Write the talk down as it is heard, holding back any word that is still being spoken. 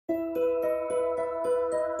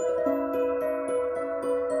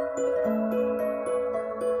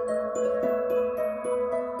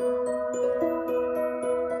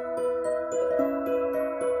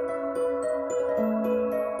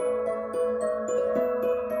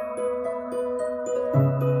We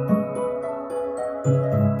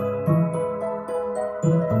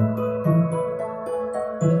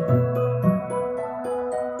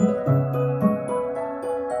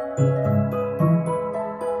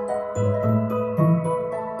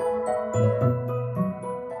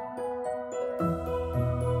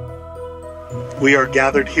are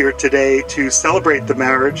gathered here today to celebrate the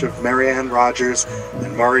marriage of Marianne Rogers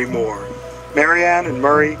and Murray Moore. Marianne and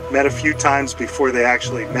Murray met a few times before they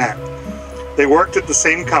actually met. They worked at the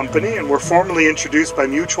same company and were formally introduced by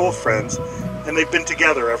mutual friends, and they've been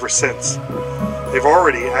together ever since. They've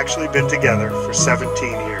already actually been together for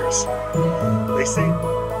 17 years. They say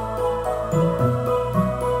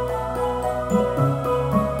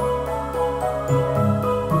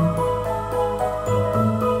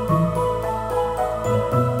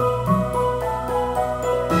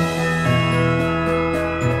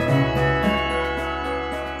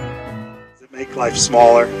make life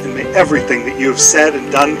smaller, and may everything that you have said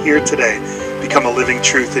and done here today become a living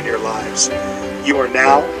truth in your lives. You are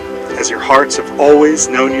now, as your hearts have always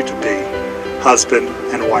known you to be, husband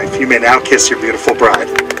and wife. You may now kiss your beautiful bride.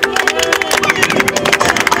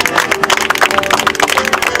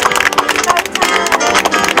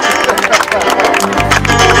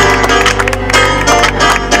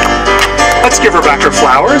 Let's give her back her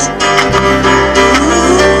flowers.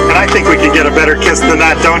 And I think we can get a better kiss than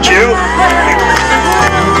that, don't you?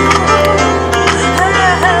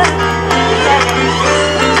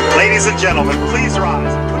 Ladies and gentlemen, please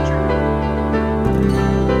rise.